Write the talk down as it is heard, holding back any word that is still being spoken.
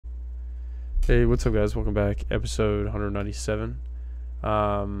Hey, what's up guys? Welcome back. Episode 197.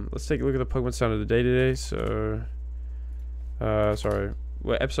 Let's take a look at the Pokemon sound of the day today. So, episode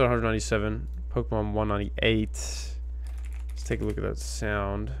 197, Pokemon 198. Let's take a look at that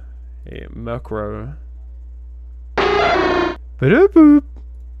sound. Hey, Murkrow. Ba-da-boop.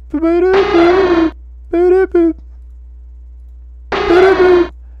 Ba-da-boop. Ba-da-boop.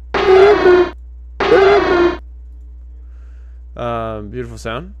 Ba-da-boop. Ba-da-boop. Ba-da-boop. Beautiful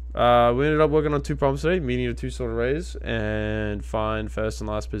sound. We ended up working on 2 problems today, meaning of 2 sword arrays, and find first and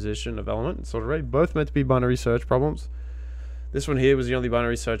last position of element and sword array. Both meant to be binary search problems. This one here was the only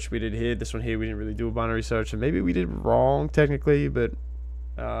binary search we did here. This one here we didn't really do a binary search, and maybe we did wrong technically, but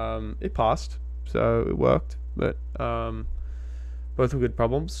it passed, so it worked. But both were good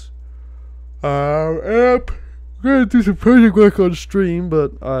problems. I'm gonna do some project work on stream,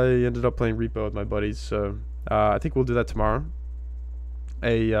 but I ended up playing Repo with my buddies, so I think we'll do that tomorrow.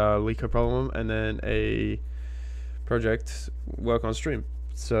 A Leco problem and then a project work on stream.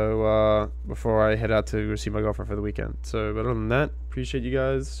 So before I head out to see my girlfriend for the weekend. So, but other than that, appreciate you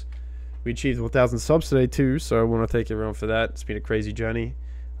guys. We achieved 1,000 subs today too, so I want to thank everyone for that. It's been a crazy journey.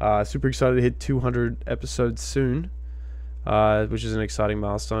 Super excited to hit 200 episodes soon, which is an exciting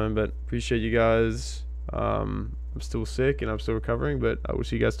milestone. But appreciate you guys. I'm still sick and I'm still recovering, but I will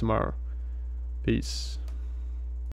see you guys tomorrow. Peace.